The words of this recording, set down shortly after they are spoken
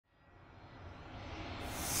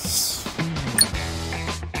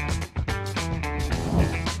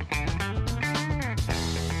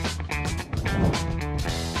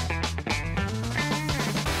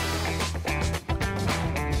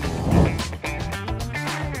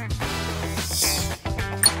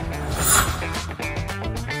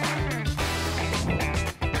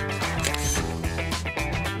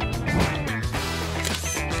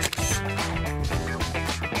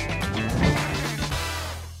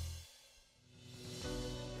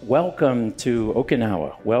Welcome to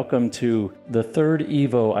Okinawa. Welcome to the third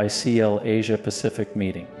EVO ICL Asia Pacific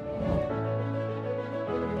meeting.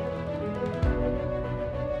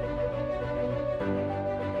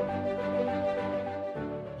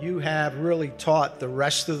 You have really taught the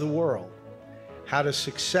rest of the world how to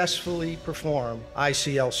successfully perform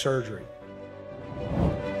ICL surgery.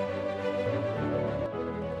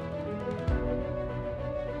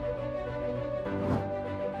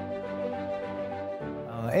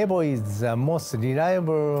 EVO is the most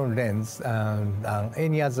reliable lens than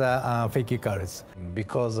any other phakic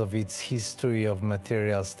because of its history of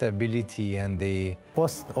material stability and the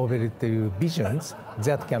post-operative visions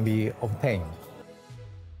that can be obtained.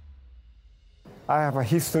 I have a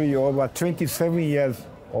history of over 27 years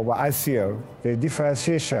of ICL. The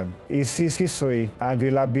differentiation is its history and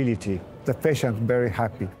reliability. The patient is very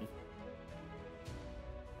happy.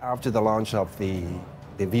 After the launch of the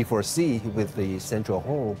V4C with the central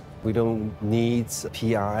hole, we don't need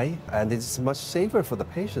PI, and it's much safer for the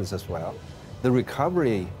patients as well. The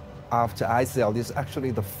recovery after ICL is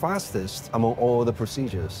actually the fastest among all the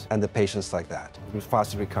procedures, and the patients like that, with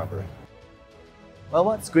fast recovery. Well,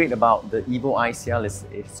 what's great about the EVO ICL is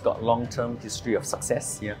it's got long-term history of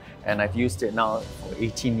success here, and I've used it now for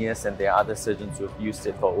 18 years, and there are other surgeons who have used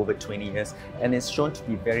it for over 20 years, and it's shown to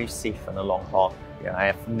be very safe in the long haul. Yeah, I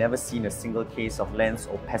have never seen a single case of lens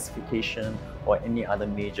opacification or any other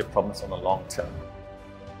major problems on the long term.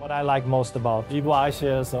 What I like most about EVO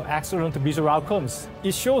ICL is excellent visual outcomes.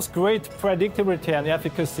 It shows great predictability and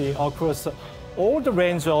efficacy across all the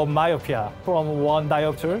range of myopia, from 1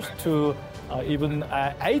 diopter to even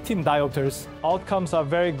 18 diopters. Outcomes are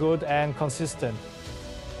very good and consistent.